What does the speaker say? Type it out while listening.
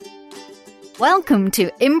Welcome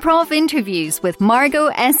to Improv Interviews with Margot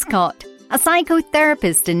Escott, a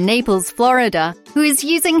psychotherapist in Naples, Florida, who is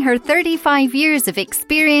using her 35 years of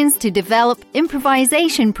experience to develop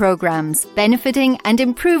improvisation programs benefiting and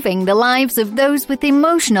improving the lives of those with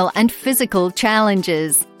emotional and physical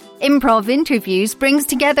challenges. Improv Interviews brings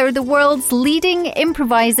together the world's leading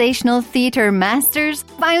improvisational theatre masters,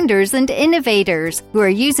 founders, and innovators who are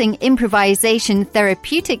using improvisation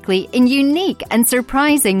therapeutically in unique and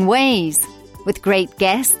surprising ways. With great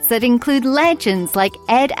guests that include legends like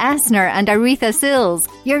Ed Asner and Aretha Sills,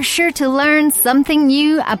 you're sure to learn something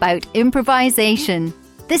new about improvisation.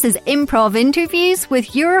 This is Improv Interviews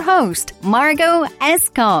with your host, Margot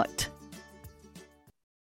Escott.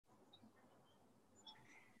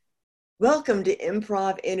 Welcome to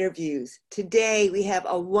Improv Interviews. Today we have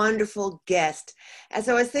a wonderful guest. As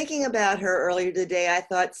I was thinking about her earlier today, I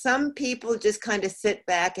thought some people just kind of sit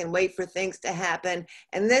back and wait for things to happen,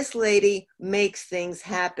 and this lady makes things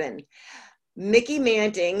happen. Mickey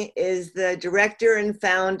Manting is the director and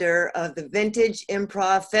founder of the Vintage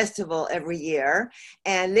Improv Festival every year,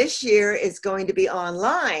 and this year is going to be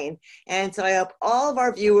online. And so I hope all of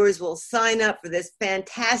our viewers will sign up for this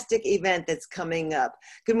fantastic event that's coming up.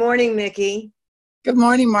 Good morning, Mickey. Good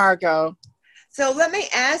morning, Margot. So let me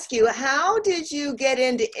ask you, how did you get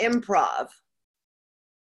into improv?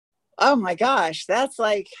 Oh my gosh, that's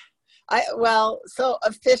like, so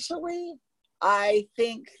officially, I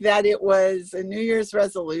think that it was a New Year's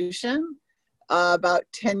resolution about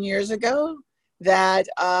 10 years ago that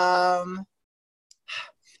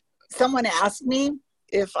someone asked me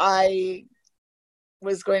if I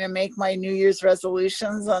was going to make my New Year's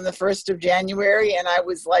resolutions on the 1st of January. And I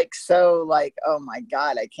was oh my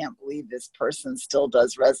God, I can't believe this person still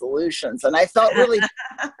does resolutions. And I felt really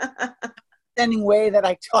any way that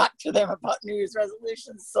I talked to them about New Year's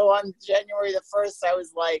resolutions. So on January the 1st, I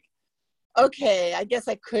was like, okay, I guess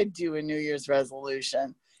I could do a New Year's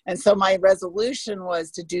resolution. And so my resolution was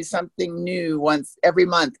to do something new every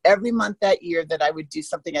month that year, that I would do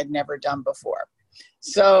something I'd never done before.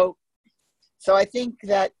 So I think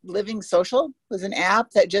that Living Social was an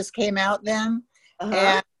app that just came out then.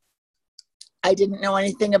 And I didn't know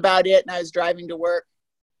anything about it. And I was driving to work,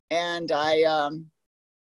 and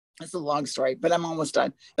it's a long story, but I'm almost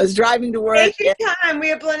done. I was driving to work. Take your time. We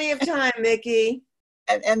have plenty of time, Mickey.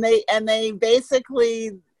 And they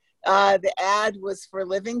basically, the ad was for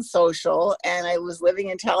Living Social, and I was living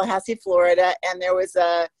in Tallahassee, Florida, and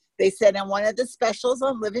they said, and one of the specials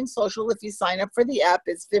on Living Social, if you sign up for the app,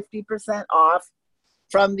 is 50% off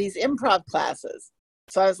from these improv classes.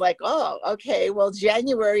 So I was like, oh, okay, well,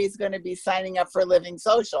 January is going to be signing up for Living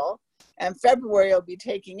Social, and February I'll be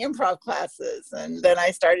taking improv classes. And then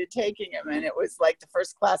I started taking them, and it was like the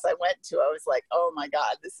first class I went to, I was like, oh my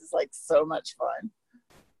God, this is like so much fun.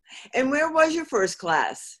 And where was your first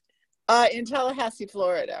class? In Tallahassee,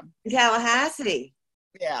 Florida. In Tallahassee.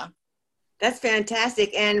 Yeah. That's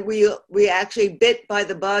fantastic. And we actually bit by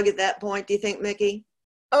the bug at that point, do you think, Mickey?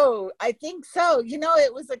 Oh, I think so.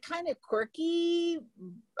 It was a kind of quirky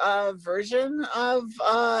version of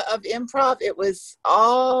improv. It was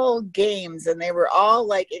all games, and they were all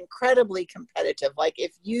like incredibly competitive. Like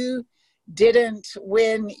if you didn't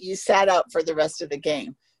win, you sat out for the rest of the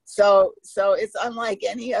game. So it's unlike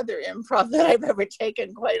any other improv that I've ever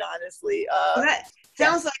taken, quite honestly. That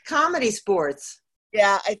sounds like comedy sports.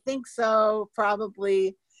 Yeah, I think so.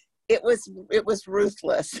 Probably. It was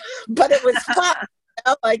ruthless, but it was fun.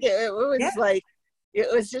 Like it was like,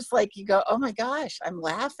 it was just like you go, oh my gosh, I'm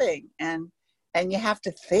laughing, and you have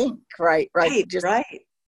to think, right.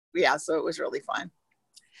 Yeah, so it was really fun.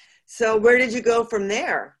 So where did you go from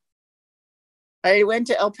there? I went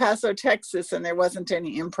to El Paso, Texas, and there wasn't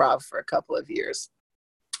any improv for a couple of years.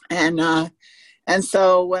 And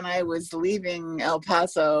so when I was leaving El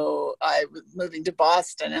Paso, I was moving to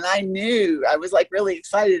Boston, and I was like really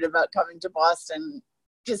excited about coming to Boston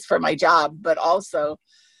just for my job, but also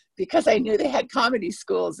because I knew they had comedy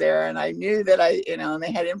schools there, and I knew that and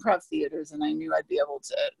they had improv theaters, and I knew I'd be able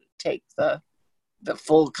to take the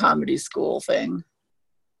full comedy school thing.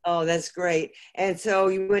 Oh, that's great. And so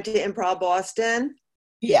you went to Improv Boston?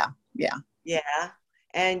 Yeah.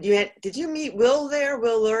 And did you meet Will there,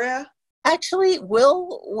 Will Luria? Actually,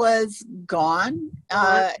 Will was gone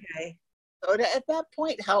Okay. at that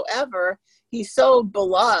point. However, he's so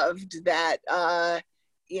beloved that,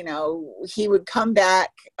 he would come back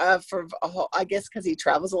for I guess because he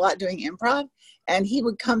travels a lot doing improv, and he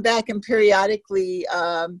would come back and periodically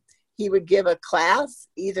he would give a class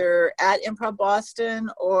either at Improv Boston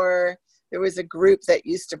or there was a group that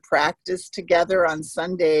used to practice together on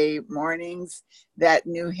Sunday mornings that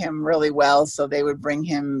knew him really well. So they would bring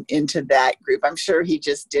him into that group. I'm sure he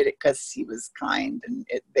just did it because he was kind, and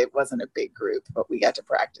it wasn't a big group, but we got to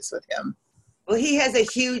practice with him. Well, he has a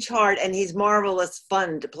huge heart, and he's marvelous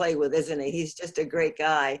fun to play with, isn't he? He's just a great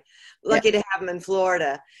guy. Lucky to have him in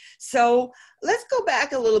Florida. So let's go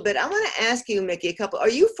back a little bit. I want to ask you, Mickey, are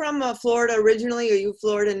you from Florida originally? Are you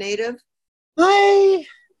Florida native? I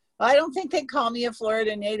don't think they call me a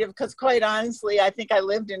Florida native because, quite honestly, I think I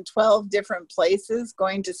lived in 12 different places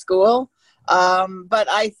going to school. But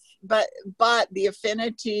the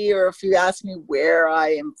affinity, or if you ask me where I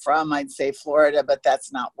am from, I'd say Florida, but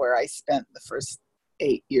that's not where I spent the first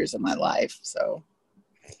 8 years of my life. So.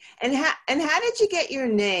 And how did you get your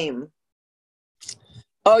name?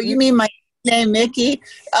 Oh, you mean my name, Mickey?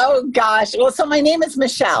 Oh gosh. Well, so my name is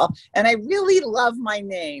Michelle, and I really love my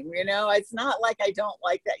name. You know, it's not like I don't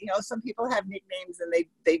like that. You know, some people have nicknames and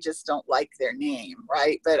they just don't like their name,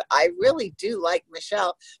 right? But I really do like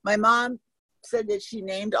Michelle. My mom said that she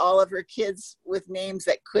named all of her kids with names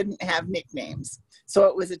that couldn't have nicknames. So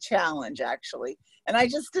it was a challenge, actually. And I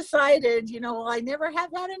just decided, you know, well, I never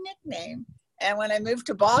have had a nickname. And when I moved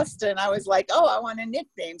to Boston, I was like, oh, I want a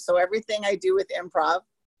nickname. So everything I do with improv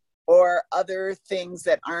or other things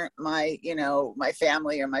that aren't my, you know, my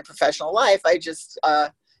family or my professional life, I'm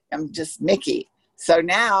just Mickey. So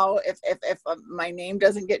now if my name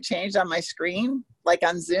doesn't get changed on my screen, like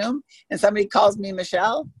on Zoom, and somebody calls me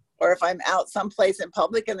Michelle, or if I'm out someplace in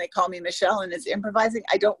public and they call me Michelle and it's improvising,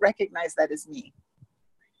 I don't recognize that as me.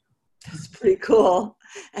 That's pretty cool.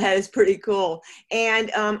 That is pretty cool.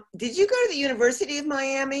 And did you go to the University of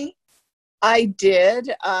Miami? I did.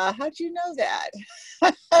 How'd you know that?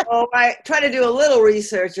 Oh, I try to do a little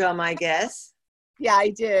research on my guess. Yeah, I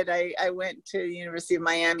did. I went to the University of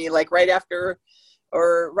Miami like right after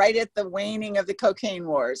or right at the waning of the cocaine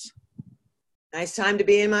wars. Nice time to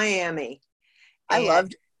be in Miami. I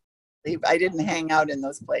loved it. I didn't hang out in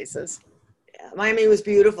those places. Miami was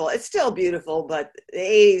beautiful. It's still beautiful, but the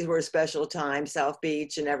 80s were a special time, South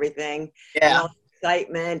Beach and everything. Yeah. And all the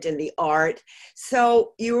excitement and the art.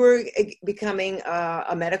 So you were becoming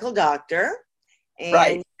a medical doctor, and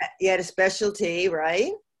right. You had a specialty,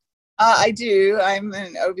 right? I do. I'm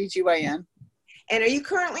an OBGYN. And are you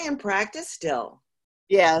currently in practice still?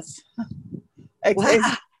 Yes.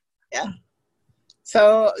 Wow. Yeah.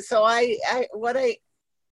 So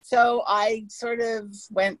I sort of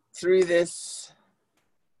went through this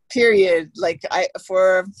period, like I've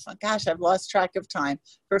lost track of time.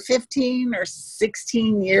 For 15 or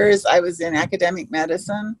 16 years, I was in academic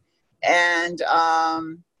medicine. And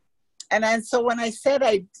so when I said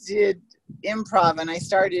I did improv and I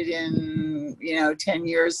started in, 10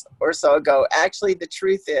 years or so ago, actually the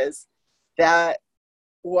truth is that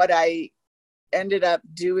what I ended up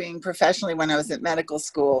doing professionally when I was at medical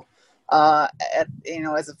school, as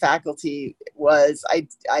a faculty, was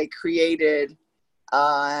I created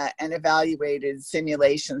and evaluated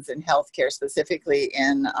simulations in healthcare, specifically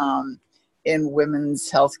in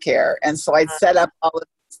women's healthcare. And so I'd set up all of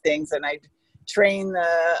these things, and I'd train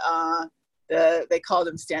they call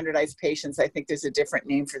them standardized patients. I think there's a different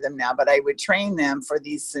name for them now, but I would train them for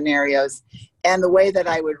these scenarios. And the way that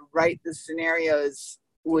I would write the scenarios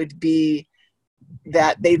would be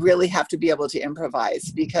that they'd really have to be able to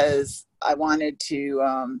improvise, because I wanted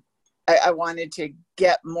to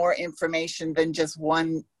get more information than just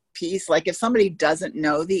one piece. Like if somebody doesn't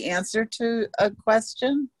know the answer to a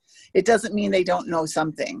question, it doesn't mean they don't know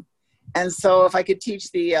something. And so if I could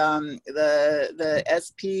teach the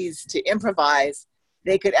SPs to improvise,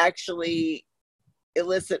 they could actually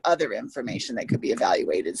elicit other information that could be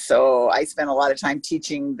evaluated. So I spent a lot of time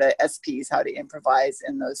teaching the SPs how to improvise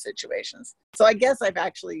in those situations. So I guess I've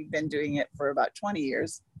actually been doing it for about 20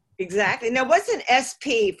 years. Exactly. Now, what's an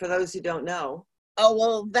SP for those who don't know? Oh,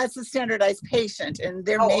 well, that's a standardized patient, and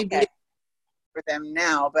there may be for them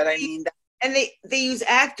now, but I mean... And they use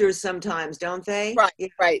actors sometimes, don't they?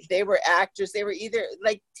 Right, right. They were actors. They were either,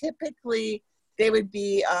 like, typically they would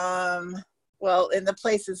be... well, in the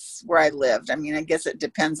places where I lived, I mean, I guess it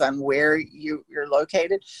depends on where you're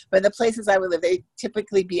located, but in the places I would live, they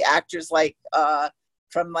typically be actors like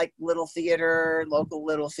from like local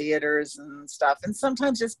little theaters and stuff. And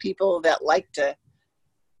sometimes just people that like to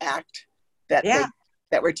act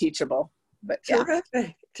that were teachable. But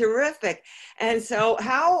Terrific. And so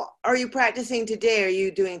how are you practicing today? Are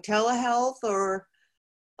you doing telehealth or?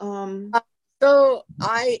 So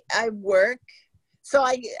I work. So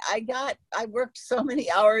I worked so many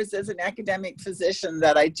hours as an academic physician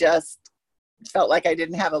that I just felt like I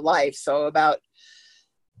didn't have a life. So about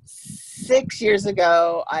 6 years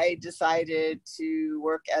ago, I decided to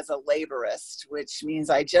work as a laborist, which means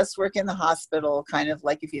I just work in the hospital, kind of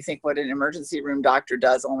like if you think what an emergency room doctor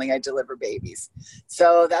does, only I deliver babies.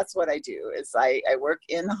 So that's what I do is I work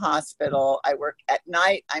in the hospital. I work at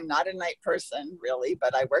night. I'm not a night person really,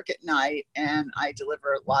 but I work at night and I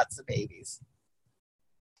deliver lots of babies.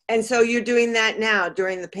 And so you're doing that now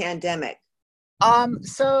during the pandemic?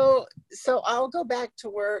 So I'll go back to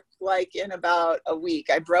work like in about a week.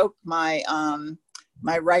 I broke my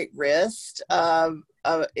my right wrist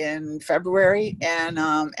in February,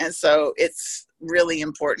 and so it's really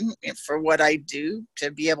important for what I do to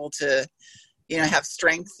be able to, you know, have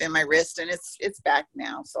strength in my wrist, and it's back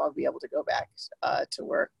now, so I'll be able to go back to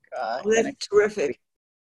work. That's terrific.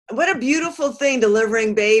 What a beautiful thing,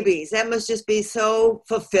 delivering babies. That must just be so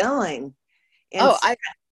fulfilling and,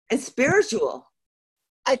 and spiritual.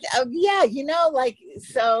 Yeah, you know, like,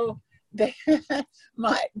 so the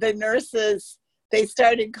nurses, they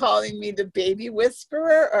started calling me the baby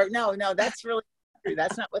whisperer, or no, that's really true.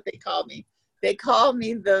 That's not what they call me. They call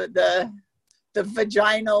me the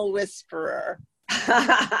vaginal whisperer.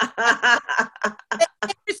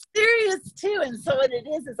 They're serious too. And so what it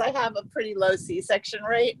is I have a pretty low C-section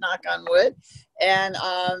rate, knock on wood. And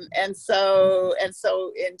so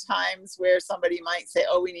in times where somebody might say,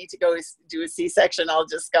 oh, we need to go do a C-section, I'll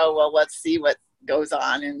just go, well, let's see what goes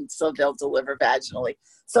on. And so they'll deliver vaginally.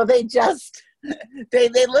 So they just, they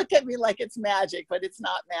look at me like it's magic, but it's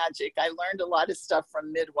not magic. I learned a lot of stuff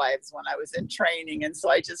from midwives when I was in training. And so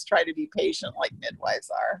I just try to be patient like midwives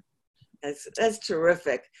are. That's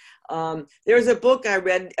terrific. There's a book I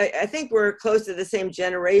read. I think we're close to the same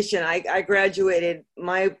generation. I graduated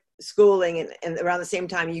my schooling and around the same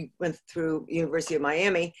time you went through University of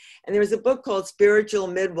Miami. And there was a book called Spiritual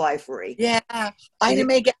Midwifery. Yeah. Ina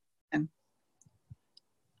May Gaskin.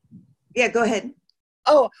 Yeah, go ahead.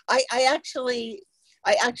 Oh, I actually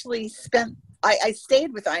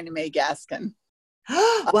stayed with Ina May Gaskin.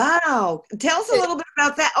 Wow. Tell us a little bit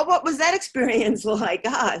about that. Oh, what was that experience like?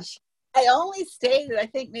 Gosh. I only stayed, I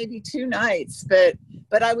think, maybe 2 nights, but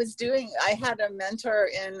I had a mentor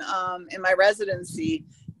in my residency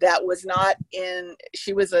that was not in,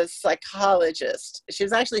 she was a psychologist. She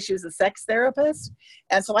was a sex therapist.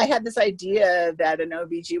 And so I had this idea that an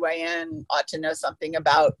OBGYN ought to know something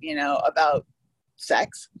about, you know, about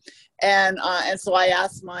sex. And so I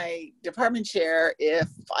asked my department chair if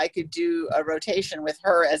I could do a rotation with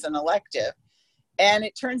her as an elective. And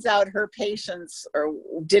it turns out her patients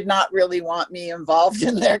did not really want me involved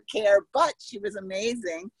in their care, but she was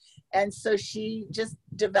amazing. And so she just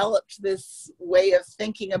developed this way of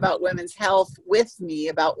thinking about women's health with me,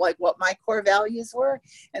 about like what my core values were.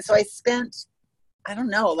 And so I spent, I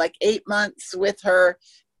don't know, like 8 months with her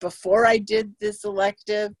before I did this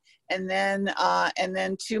elective. And then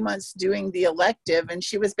 2 months doing the elective. And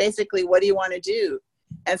she was basically, what do you want to do?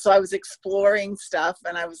 And so I was exploring stuff,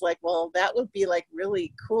 and I was like, well, that would be like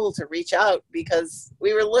really cool to reach out, because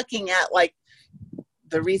we were looking at like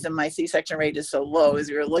the reason my C-section rate is so low is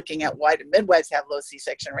we were looking at why do midwives have low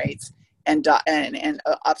C-section rates and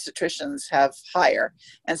obstetricians have higher.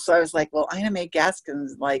 And so I was like, well, Ina May Gaskin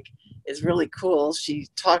is really cool. She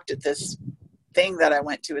talked at this thing that I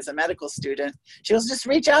went to as a medical student. She was just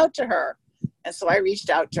reach out to her. And so I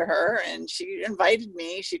reached out to her, and she invited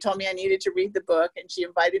me. She told me I needed to read the book, and she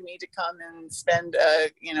invited me to come and spend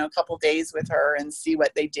a couple days with her and see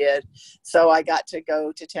what they did. So I got to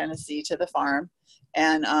go to Tennessee to the farm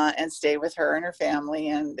and stay with her and her family.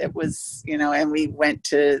 And it was, and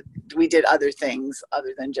we did other things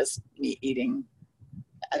other than just me eating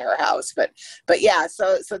at her house. But yeah,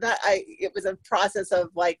 so it was a process of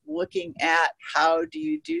like looking at how do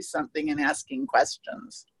you do something and asking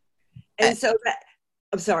questions. And so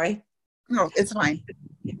I'm sorry. No, it's fine.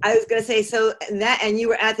 I was going to say, and you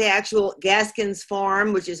were at the actual Gaskin's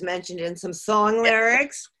farm, which is mentioned in some song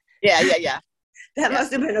lyrics. Yeah. That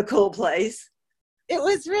must have been a cool place. It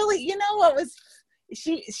was really,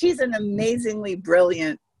 she's an amazingly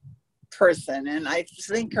brilliant person. And I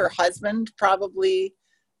think her husband probably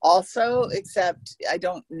also, except I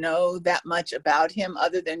don't know that much about him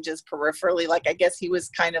other than just peripherally. Like, I guess he was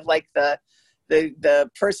kind of like the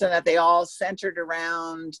person that they all centered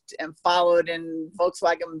around and followed in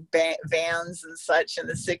Volkswagen vans and such in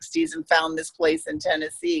the 60s and found this place in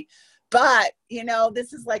Tennessee. But,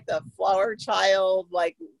 this is like the flower child,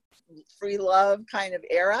 like free love kind of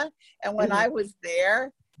era. And when I was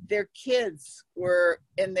there, their kids were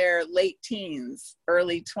in their late teens,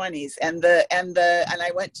 early 20s. And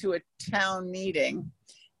I went to a town meeting,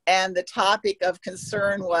 and the topic of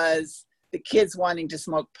concern was the kids wanting to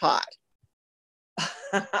smoke pot.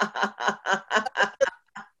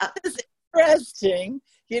 interesting.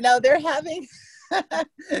 You know, they're having, that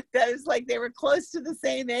was like they were close to the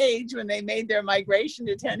same age when they made their migration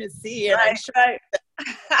to Tennessee. And I'm sure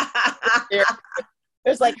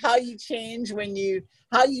there's like how you change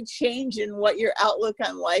in what your outlook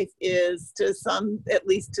on life is at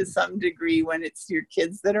least to some degree when it's your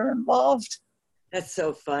kids that are involved. That's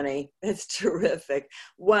so funny. That's terrific.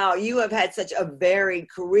 Wow, you have had such a varied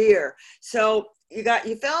career. So you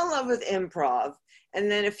fell in love with improv. And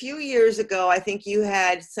then a few years ago, I think you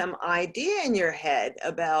had some idea in your head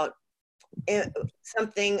about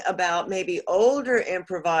something about maybe older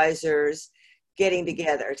improvisers getting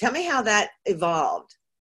together. Tell me how that evolved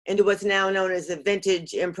into what's now known as the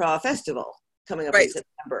Vintage Improv Festival coming up in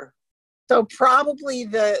September. So probably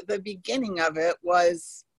the beginning of it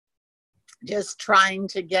was just trying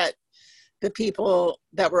to get the people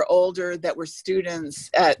that were older, that were students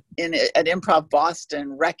at Improv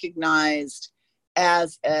Boston, recognized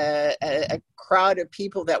as a crowd of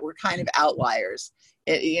people that were kind of outliers.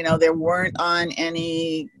 There weren't on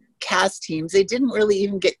any cast teams. They didn't really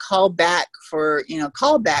even get called back for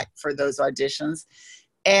those auditions.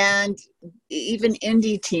 And even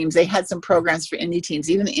indie teams, they had some programs for indie teams.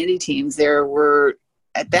 Even the indie teams,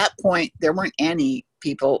 at that point, there weren't any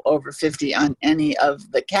people over 50 on any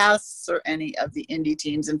of the casts or any of the indie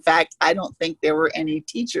teams. In fact, I don't think there were any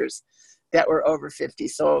teachers that were over 50.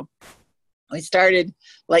 So we started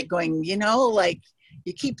going, you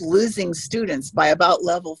keep losing students by about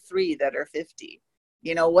level 3 that are 50.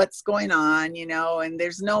 What's going on, and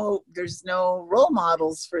there's no role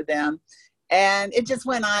models for them. And it just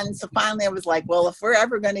went on. So finally I was like, well, if we're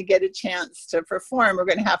ever going to get a chance to perform, we're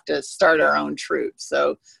going to have to start our own troupe.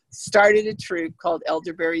 So started a troupe called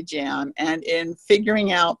Elderberry Jam. And in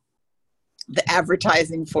figuring out the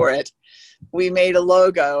advertising for it, we made a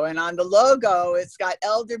logo. And on the logo, it's got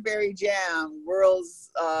Elderberry Jam, world's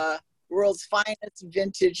finest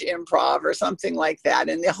vintage improv or something like that.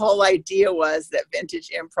 And the whole idea was that vintage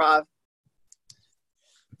improv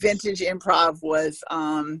was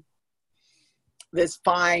this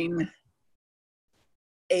fine,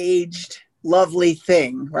 aged, lovely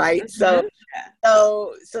thing, right? So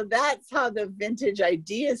that's how the vintage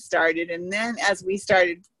idea started. And then as we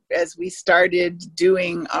started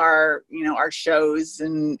doing our shows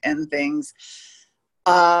and things,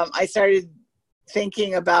 I started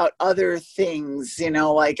thinking about other things,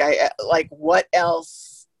 like what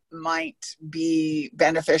else might be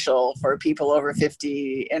beneficial for people over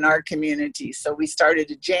 50 in our community. So we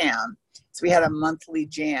started a jam. So we had a monthly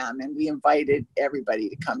jam, and we invited everybody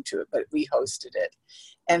to come to it, but we hosted it.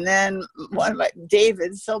 And then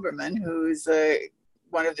David Silberman, who's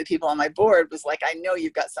one of the people on my board, was like, I know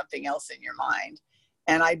you've got something else in your mind.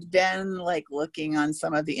 And I'd been looking on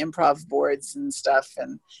some of the improv boards and stuff,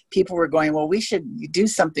 and people were going, well, we should do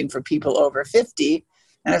something for people over 50.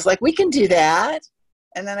 And I was like, we can do that.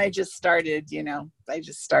 And then I just started, I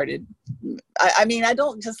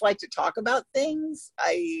don't just like to talk about things.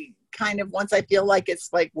 I kind of, once I feel like it's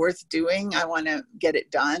worth doing, I want to get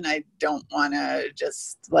it done. I don't want to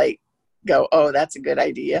just go, oh, that's a good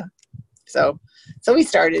idea. So we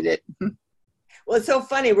started it. Well, it's so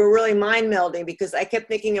funny. We're really mind melding because I kept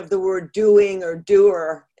thinking of the word doing or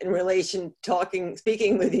doer in relation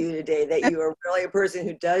speaking with you today, that you are really a person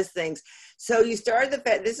who does things. So you started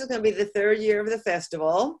this is going to be the 3rd year of the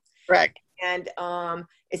festival. Correct. And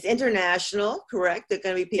it's international, correct? There are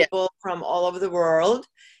going to be people from all over the world.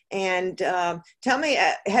 And tell me,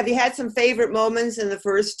 have you had some favorite moments in the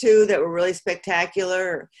first 2 that were really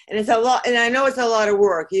spectacular? And it's a lot, and I know it's a lot of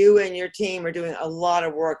work. You and your team are doing a lot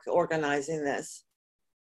of work organizing this.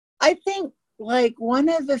 I think one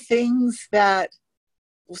of the things from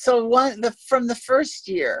the first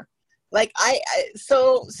year, I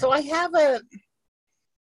have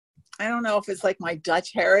I don't know if it's my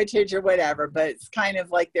Dutch heritage or whatever, but it's kind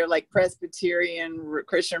of they're Presbyterian,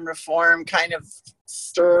 Christian Reform, kind of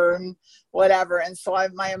stern, whatever. And so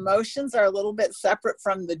my emotions are a little bit separate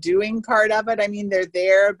from the doing part of it. I mean, they're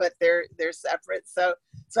there, but they're separate. So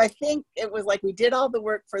I think it was we did all the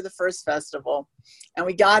work for the first festival, and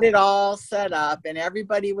we got it all set up, and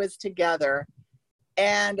everybody was together.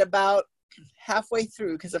 And about halfway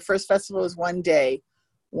through, because the first festival was one day,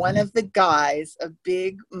 one of the guys, a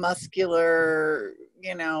big muscular,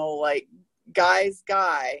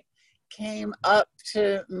 guy, came up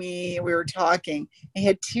to me. We were talking. He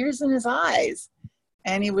had tears in his eyes.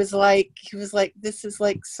 And he was like, this is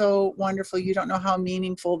so wonderful. You don't know how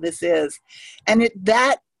meaningful this is. And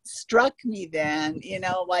that struck me then,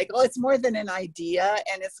 oh, it's more than an idea.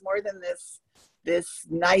 And it's more than this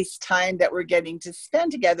nice time that we're getting to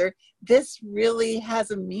spend together. This really has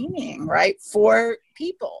a meaning, right, for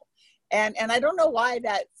people. And I don't know why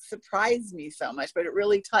that surprised me so much, but it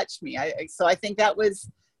really touched me. So I think that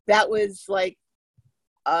was like,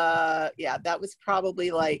 that was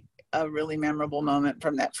probably like a really memorable moment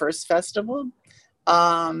from that first festival.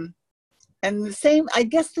 And I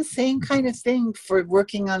guess the same kind of thing for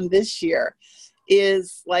working on this year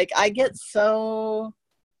is like, I get so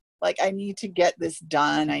like, I need to get this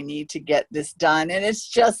done. And it's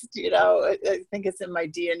just, I think it's in my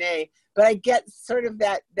DNA, but I get sort of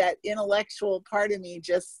that intellectual part of me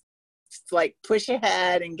just like push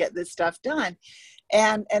ahead and get this stuff done.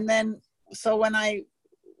 And then, so when I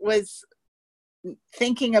was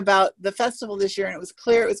thinking about the festival this year, and it was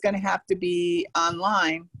clear it was going to have to be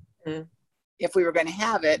online if we were going to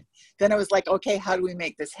have it, then it was like, okay, how do we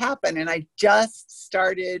make this happen? And I just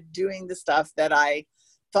started doing the stuff that I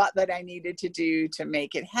thought that I needed to do to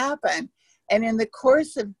make it happen. And in the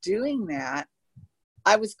course of doing that,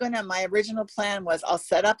 my original plan was I'll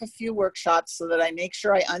set up a few workshops so that I make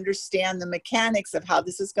sure I understand the mechanics of how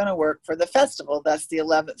this is going to work for the festival. That's the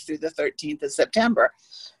 11th through the 13th of September.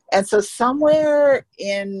 And so somewhere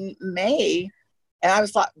in May, and I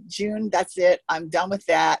was like, June, that's it. I'm done with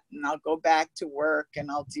that. And I'll go back to work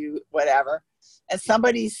and I'll do whatever. And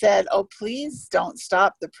somebody said, oh, please don't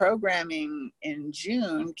stop the programming in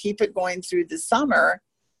June. Keep it going through the summer.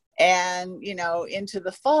 And, into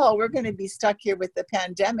the fall, we're going to be stuck here with the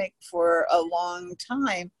pandemic for a long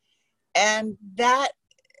time. And and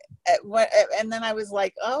then I was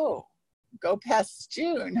like, oh, go past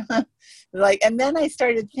June. And then I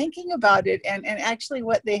started thinking about it. And actually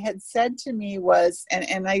what they had said to me was,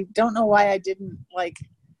 and I don't know why I didn't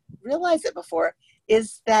realize it before,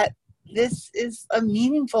 is that this is a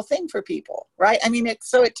meaningful thing for people, right? I mean, it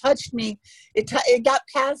touched me. It got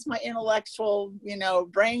past my intellectual,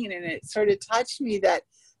 brain, and it sort of touched me that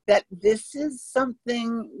this is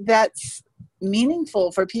something that's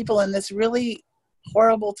meaningful for people in this really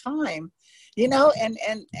horrible time,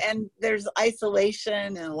 and there's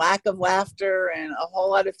isolation and lack of laughter and a whole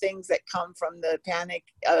lot of things that come from the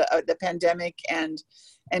pandemic and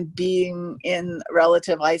being in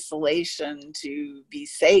relative isolation to be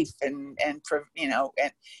safe and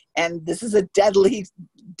this is a deadly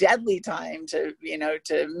time to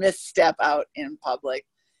misstep out in public.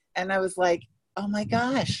 And I was like, oh my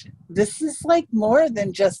gosh, this is like more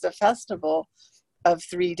than just a festival of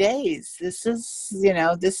 3 days. This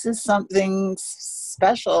is something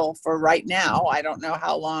special for right now. I don't know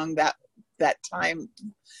how long that time,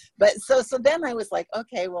 but so then I was like,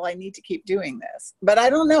 okay, well, I need to keep doing this. But I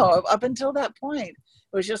don't know, up until that point, it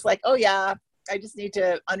was just like, oh yeah, I just need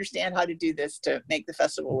to understand how to do this to make the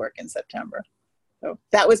festival work in September. So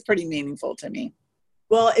that was pretty meaningful to me.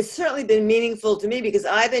 Well, it's certainly been meaningful to me because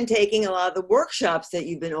I've been taking a lot of the workshops that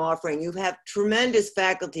you've been offering. You have tremendous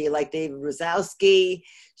faculty like David Rosowski,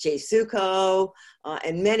 Jay Suko,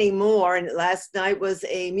 and many more. And last night was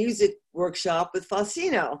a music workshop with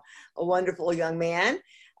Faustino, a wonderful young man,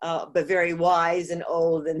 but very wise and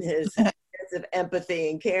old in his sense of empathy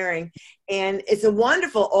and caring. And it's a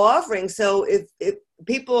wonderful offering. So if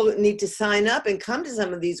people need to sign up and come to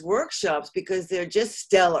some of these workshops because they're just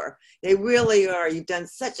stellar. They really are. You've done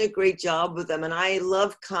such a great job with them, and I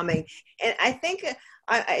love coming. And I think,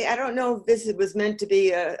 I don't know if this was meant to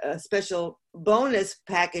be a special bonus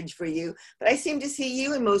package for you, but I seem to see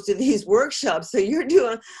you in most of these workshops. So you're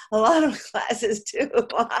doing a lot of classes too.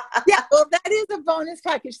 Yeah, well, that is a bonus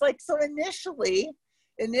package. So initially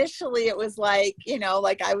it was like,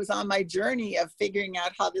 I was on my journey of figuring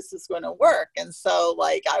out how this is going to work. And so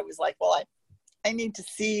I was like, well, I need to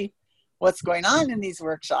see what's going on in these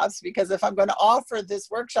workshops, because if I'm going to offer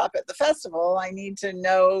this workshop at the festival, I need to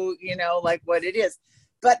know, what it is.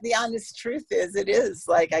 But the honest truth is, it is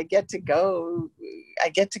I get to go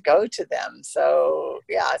to them. So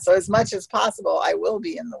yeah, so as much as possible, I will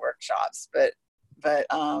be in the workshops, but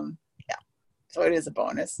yeah, so it is a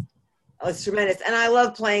bonus. Oh, it's tremendous. And I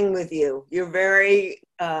love playing with you. You're a very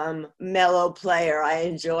mellow player. I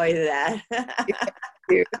enjoy that.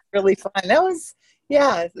 It's really fun. That was,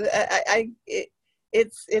 yeah,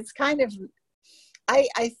 it's kind of,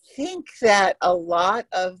 I think that a lot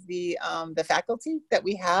of the faculty that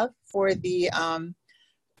we have for the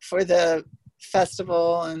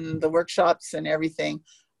festival and the workshops and everything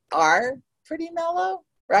are pretty mellow,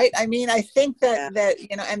 right? I mean, I think that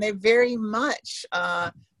and they very much,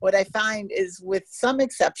 what I find is, with some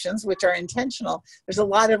exceptions, which are intentional, there's a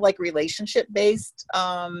lot of relationship-based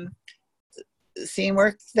scene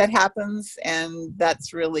work that happens. And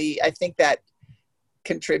that's really, I think that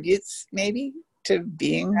contributes maybe to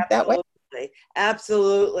being that way.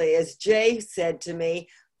 Absolutely. As Jay said to me,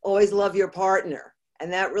 always love your partner.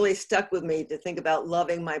 And that really stuck with me, to think about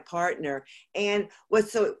loving my partner. And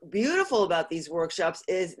what's so beautiful about these workshops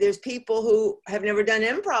is there's people who have never done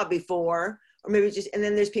improv before, or maybe just, and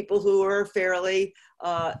then there's people who are fairly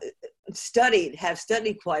have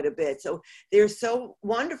studied quite a bit. So they're so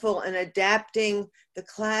wonderful in adapting the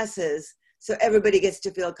classes so everybody gets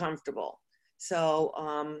to feel comfortable. So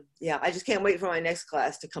yeah, I just can't wait for my next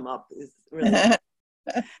class to come up. It's really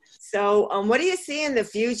so what do you see in the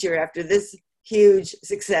future after this huge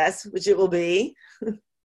success, which it will be?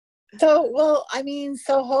 So, well, I mean,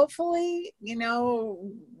 so hopefully, you know,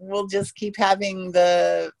 we'll just keep having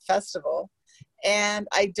the festival. And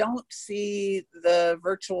I don't see the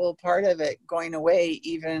virtual part of it going away,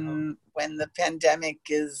 even when the pandemic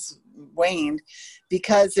is waned,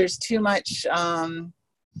 because there's too much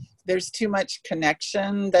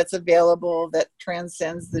connection that's available that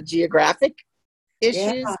transcends the geographic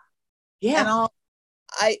issues. Yeah. And all.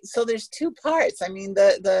 So there's two parts. I mean,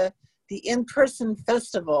 the in-person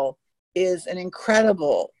festival is an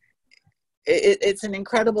incredible, it's an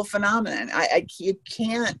incredible phenomenon. You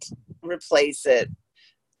can't replace it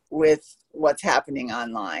with what's happening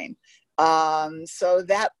online. So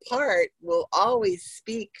that part will always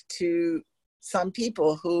speak to some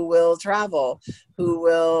people who will travel, who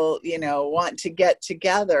will, you know, want to get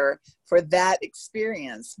together for that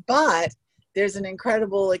experience. But there's an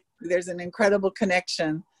incredible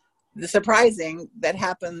connection, the surprising, that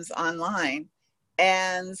happens online.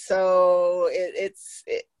 And so I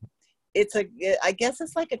guess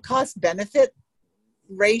it's like a cost benefit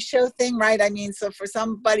ratio thing, right? I mean, so for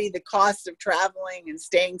somebody, the cost of traveling and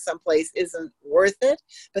staying someplace isn't worth it,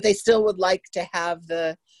 but they still would like to have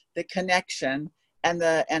the connection and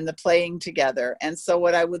the playing together. And so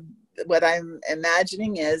what I'm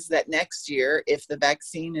imagining is that next year, if the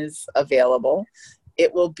vaccine is available,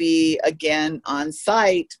 it will be again on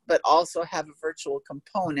site, but also have a virtual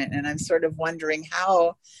component. And I'm sort of wondering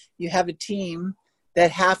how you have a team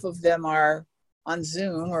that half of them are on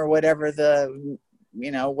Zoom or whatever the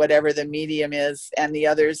medium is, and the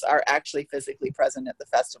others are actually physically present at the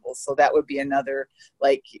festival. So that would be another,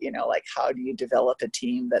 like how do you develop a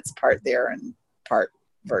team that's part there and part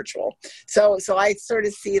virtual? So I sort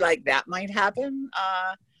of see like that might happen.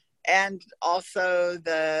 And also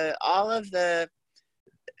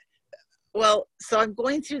so I'm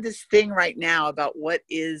going through this thing right now about what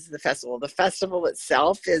is the festival. The festival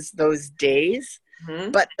itself is those days,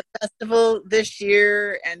 but the festival this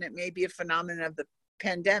year, and it may be a phenomenon of the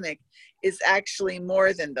pandemic, is actually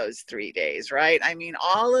more than those 3 days, right? I mean,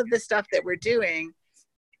 all of the stuff that we're doing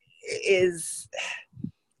is,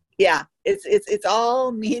 yeah, it's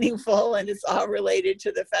all meaningful, and it's all related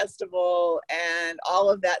to the festival, and all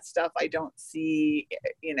of that stuff I don't see,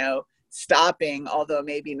 stopping, although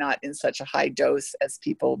maybe not in such a high dose as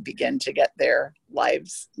people begin to get their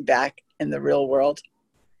lives back in the real world.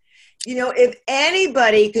 If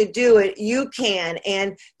anybody could do it, you can.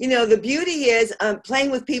 And, the beauty is playing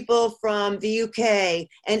with people from the UK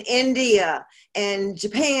and India and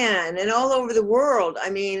Japan and all over the world. I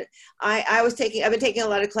mean, I've been taking a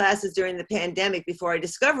lot of classes during the pandemic before I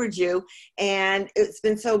discovered you. And it's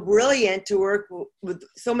been so brilliant to work with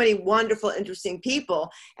so many wonderful, interesting people,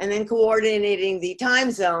 and then coordinating the time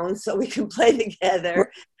zones so we can play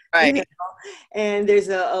together. Right. And there's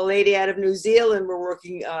a lady out of New Zealand. We're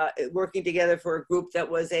working together for a group that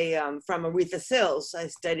was from Aretha Sills. I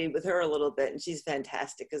studied with her a little bit, and she's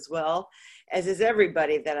fantastic as well, as is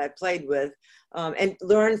everybody that I played with and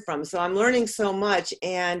learned from. So I'm learning so much,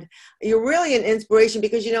 and you're really an inspiration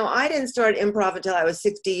because, I didn't start improv until I was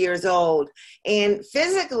 60 years old. And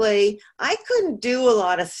physically, I couldn't do a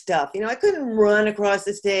lot of stuff. I couldn't run across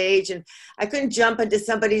the stage, and I couldn't jump into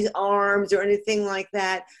somebody's arms or anything like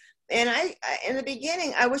that. And I in the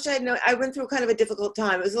beginning, I wish I went through kind of a difficult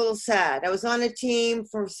time. It was a little sad. I was on a team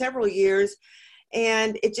for several years,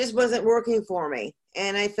 and it just wasn't working for me.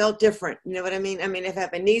 And I felt different. You know what I mean? I mean, I've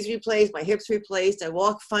had my knees replaced, my hips replaced. I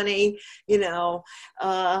walk funny,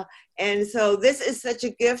 and so this is such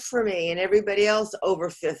a gift for me and everybody else over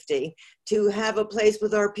 50 to have a place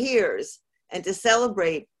with our peers and to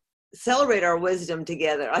celebrate our wisdom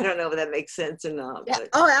together. I don't know if that makes sense or not. Yeah.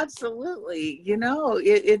 Oh, absolutely.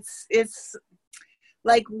 It's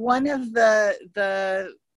like one of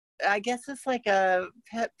the I guess it's like a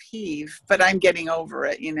pet peeve, but I'm getting over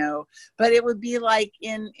it, but it would be like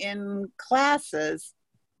in classes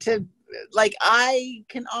I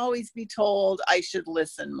can always be told I should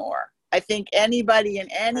listen more. I think anybody in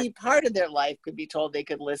any part of their life could be told they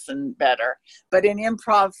could listen better, but in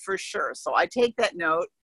improv for sure. So I take that note.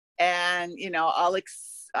 And,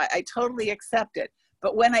 I totally accept it.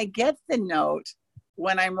 But when I get the note,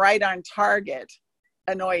 when I'm right on target,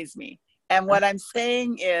 annoys me. And what I'm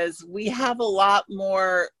saying is we have a lot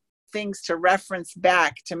more things to reference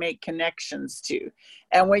back to make connections to.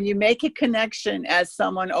 And when you make a connection as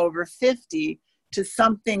someone over 50 to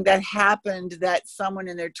something that happened that someone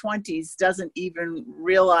in their 20s doesn't even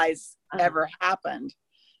realize ever happened,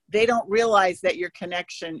 they don't realize that your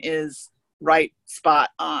connection is right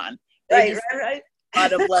spot on. Right.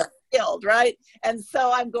 Out of left field, right? And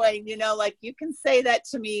so I'm going, like, you can say that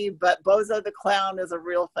to me, but Bozo the Clown is a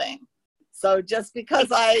real thing. So just because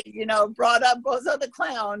I, brought up Bozo the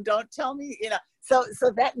Clown, don't tell me, so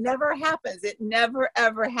that never happens. It never,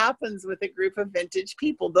 ever happens with a group of vintage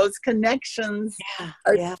people. Those connections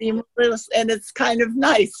are seamless, and it's kind of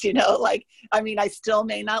nice, I still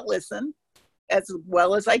may not listen as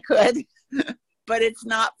well as I could, but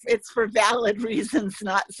it's for valid reasons,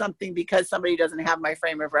 not something because somebody doesn't have my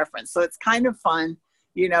frame of reference. So it's kind of fun,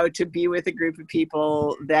 to be with a group of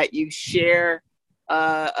people that you share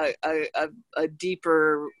a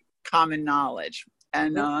deeper common knowledge.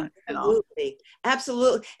 And Absolutely.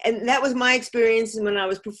 And that was my experience when I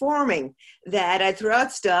was performing, that I threw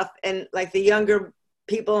out stuff, and like the younger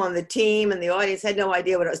people on the team and the audience had no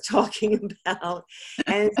idea what I was talking about.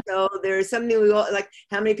 And so there's something we all, like,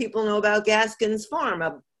 how many people know about Gaskin's Farm?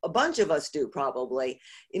 A bunch of us do, probably,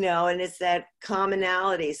 and it's that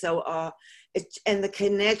commonality. So and the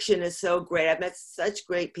connection is so great. I've met such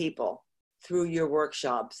great people through your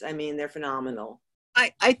workshops. They're phenomenal.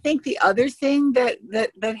 I think the other thing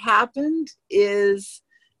that happened is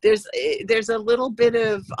there's a little bit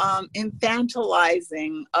of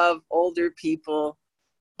infantilizing of older people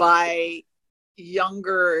by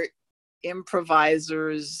younger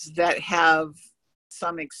improvisers that have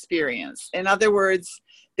some experience. In other words,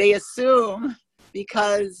 they assume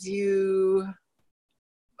because you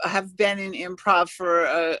have been in improv for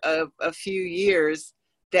a few years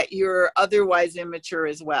that you're otherwise immature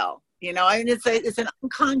as well. It's an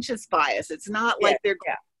unconscious bias. It's not like they're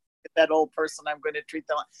going that old person, I'm going to treat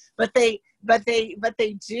them, but they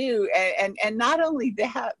do. And not only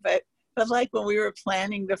that, but like when we were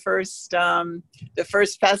planning the first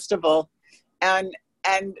festival, and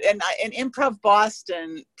Improv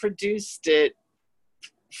Boston produced it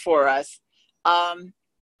for us.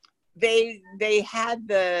 They had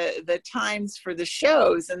the times for the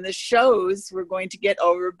shows, and the shows were going to get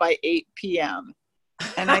over by 8 p.m.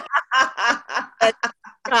 And I said,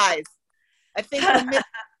 guys, I think we missed a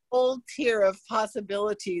whole tier of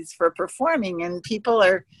possibilities for performing, and people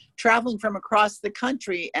are traveling from across the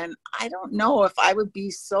country. And I don't know if I would be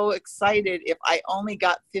so excited if I only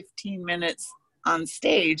got 15 minutes on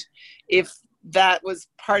stage, if that was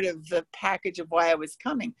part of the package of why I was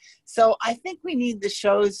coming. So I think we need the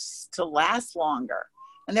shows to last longer.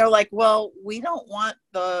 And they're like, well, we don't want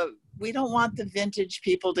the vintage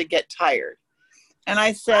people to get tired. And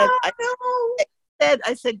I said, I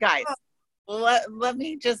said, guys,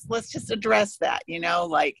 let's just address that.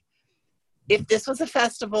 If this was a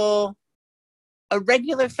festival, a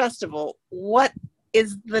regular festival, what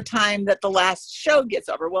is the time that the last show gets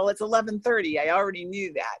over? Well, it's 11:30. I already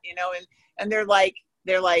knew that, and they're like,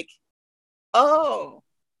 oh,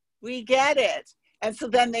 we get it. And so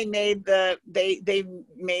then they made the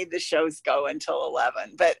shows go until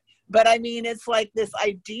 11. But it's like this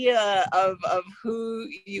idea of who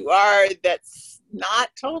you are that's not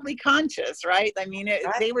totally conscious, right?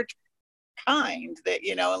 They were kind that,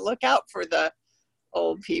 and look out for the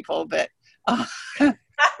old people, but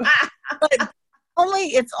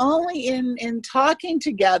it's only in talking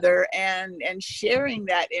together and sharing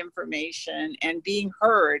that information and being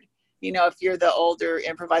heard, if you're the older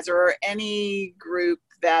improviser or any group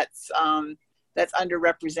that's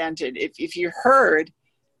underrepresented, if you're heard,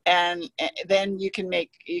 and then you can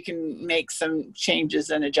make some changes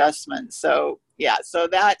and adjustments. So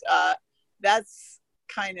that's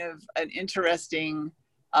kind of an interesting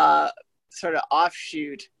sort of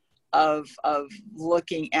offshoot of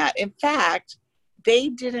looking at. In fact, they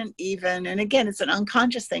didn't even, and again, it's an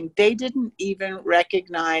unconscious thing, they didn't even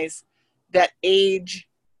recognize that age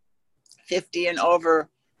 50 and over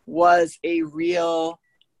was a real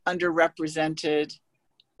underrepresented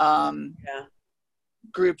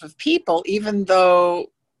group of people, even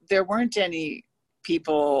though there weren't any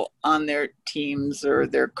people on their teams or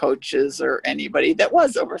their coaches or anybody that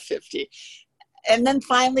was over 50. And then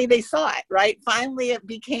finally they saw it, right? Finally it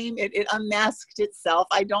unmasked itself.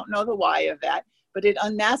 I don't know the why of that, but it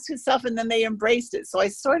unmasked itself, and then they embraced it. So I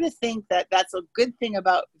sort of think that that's a good thing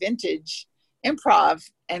about Vintage Improv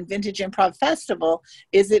and Vintage Improv Festival,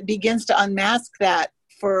 is it begins to unmask that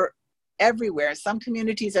for everywhere. Some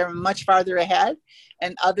communities are much farther ahead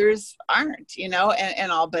and others aren't,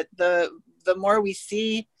 and all, but the the more we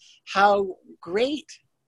see how great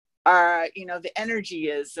our, the energy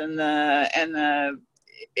is, and the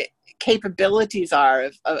capabilities are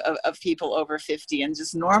of people over 50, and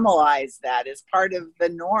just normalize that as part of the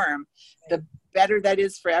norm, the better that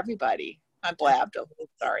is for everybody. I blabbed.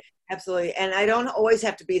 Sorry. Absolutely. And I don't always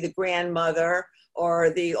have to be the grandmother or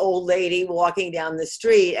the old lady walking down the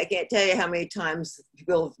street. I can't tell you how many times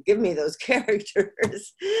people give me those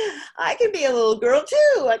characters. I can be a little girl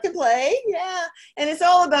too. I can play. Yeah. And it's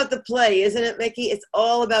all about the play, isn't it, Mickey? It's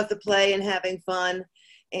all about the play and having fun.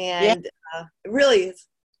 And it really is.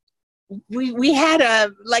 We had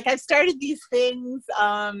I've started these things.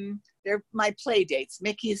 They're my play dates,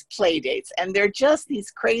 Mickey's play dates. And they're just these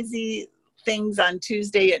crazy things on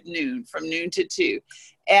Tuesday at noon, from noon to 2.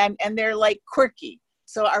 And they're like quirky.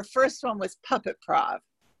 So our first one was Puppet Prov,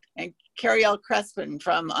 and Carrie L. Crespin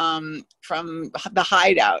from The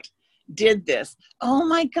Hideout did this. Oh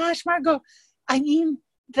my gosh, Margot. I mean,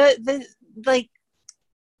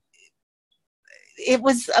 it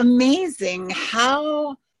was amazing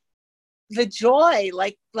how the joy,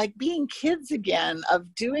 like being kids again,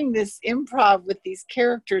 of doing this improv with these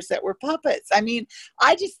characters that were puppets. I mean,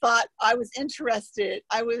 I just thought I was interested.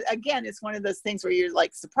 Again, it's one of those things where you're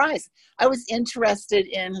like surprised. I was interested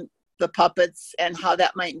in the puppets and how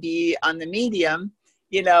that might be on the medium,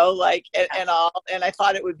 and all. And I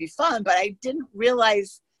thought it would be fun, but I didn't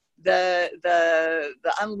realize the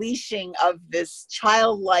unleashing of this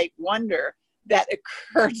childlike wonder that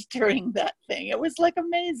occurred during that thing. It was like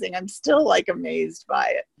amazing. I'm still like amazed by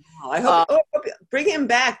it. Oh, I hope bring him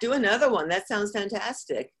back. Do another one. That sounds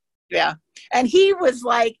fantastic. Yeah. And he was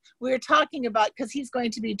like, we were talking about, because he's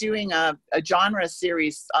going to be doing a genre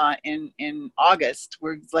series in August.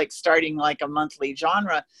 We're like starting like a monthly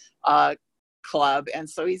genre club. And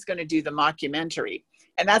so he's going to do the mockumentary.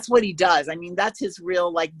 And that's what he does. I mean, that's his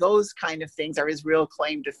real, like, those kind of things are his real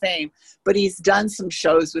claim to fame. But he's done some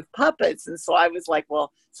shows with puppets. And so I was like,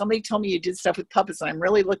 well, somebody told me you did stuff with puppets, and I'm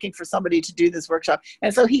really looking for somebody to do this workshop.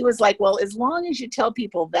 And so he was like, well, as long as you tell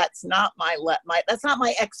people that's not that's not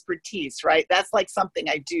my expertise, right? That's like something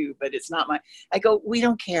I do, but it's not I go, we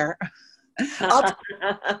don't care.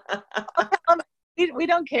 We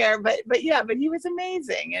don't care, but he was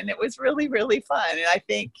amazing. And it was really, really fun. And I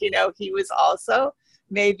think, he was also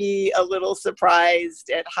maybe a little surprised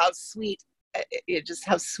at how sweet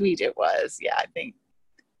it was. Yeah, I think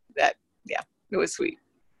that, it was sweet.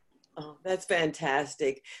 Oh, that's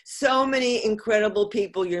fantastic. So many incredible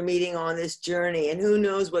people you're meeting on this journey, and who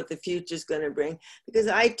knows what the future is going to bring. Because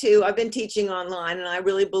I've been teaching online, and I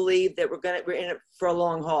really believe that we're in it for a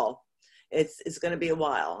long haul. It's going to be a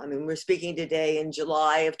while. I mean, we're speaking today in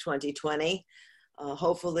July of 2020.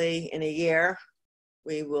 Hopefully in a year,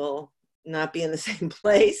 we will not be in the same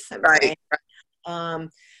place. Right.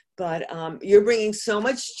 But you're bringing so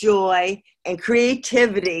much joy and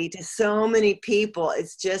creativity to so many people.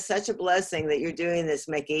 It's just such a blessing that you're doing this,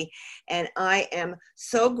 Mickey. And I am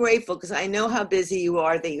so grateful, because I know how busy you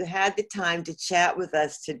are, that you had the time to chat with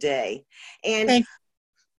us today. And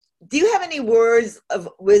do you have any words of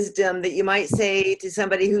wisdom that you might say to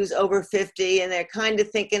somebody who's over 50 and they're kind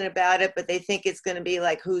of thinking about it, but they think it's going to be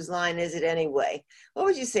like, whose line is it anyway? What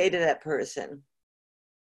would you say to that person?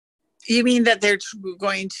 You mean that they're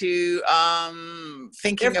going to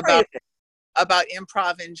thinking about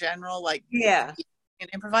improv in general, like an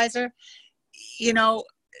improviser?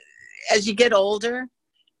 As you get older,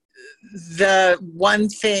 the one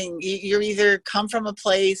thing, you either come from a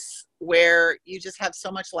place where you just have so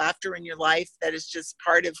much laughter in your life that is just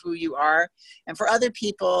part of who you are. And for other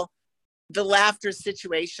people, the laughter is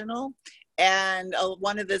situational. And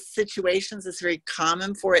one of the situations that's very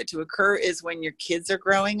common for it to occur is when your kids are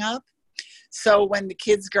growing up. So when the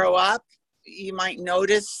kids grow up, you might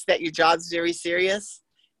notice that your job's very serious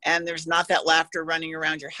and there's not that laughter running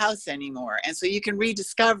around your house anymore. And so you can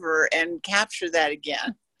rediscover and capture that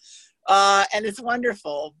again. And it's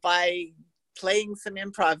wonderful by playing some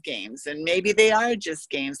improv games, and maybe they are just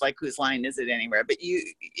games like Whose Line Is It Anywhere, but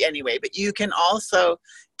you can also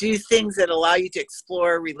do things that allow you to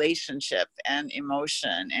explore relationship and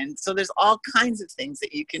emotion. And so there's all kinds of things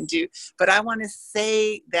that you can do. But I want to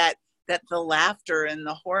say that the laughter and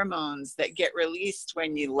the hormones that get released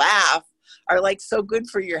when you laugh are like so good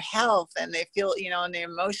for your health, and they feel, and they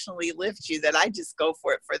emotionally lift you, that I just go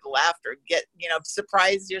for it for the laughter.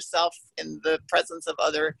 Surprise yourself in the presence of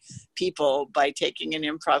other people by taking an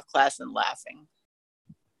improv class and laughing.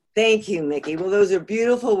 Thank you, Mickey. Well, those are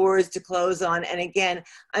beautiful words to close on. And again,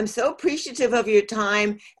 I'm so appreciative of your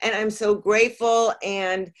time, and I'm so grateful.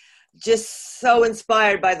 And just so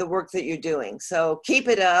inspired by the work that you're doing. So keep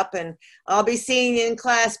it up, and I'll be seeing you in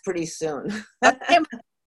class pretty soon. Okay, thank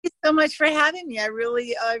you so much for having me. I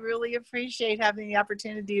really appreciate having the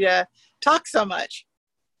opportunity to talk so much.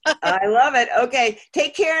 I love it. Okay,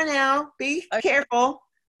 take care now. Be careful.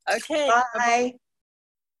 Okay. Bye.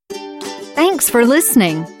 Thanks for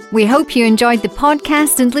listening. We hope you enjoyed the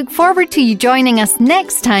podcast and look forward to you joining us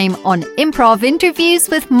next time on Improv Interviews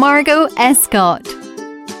with Margot Escott.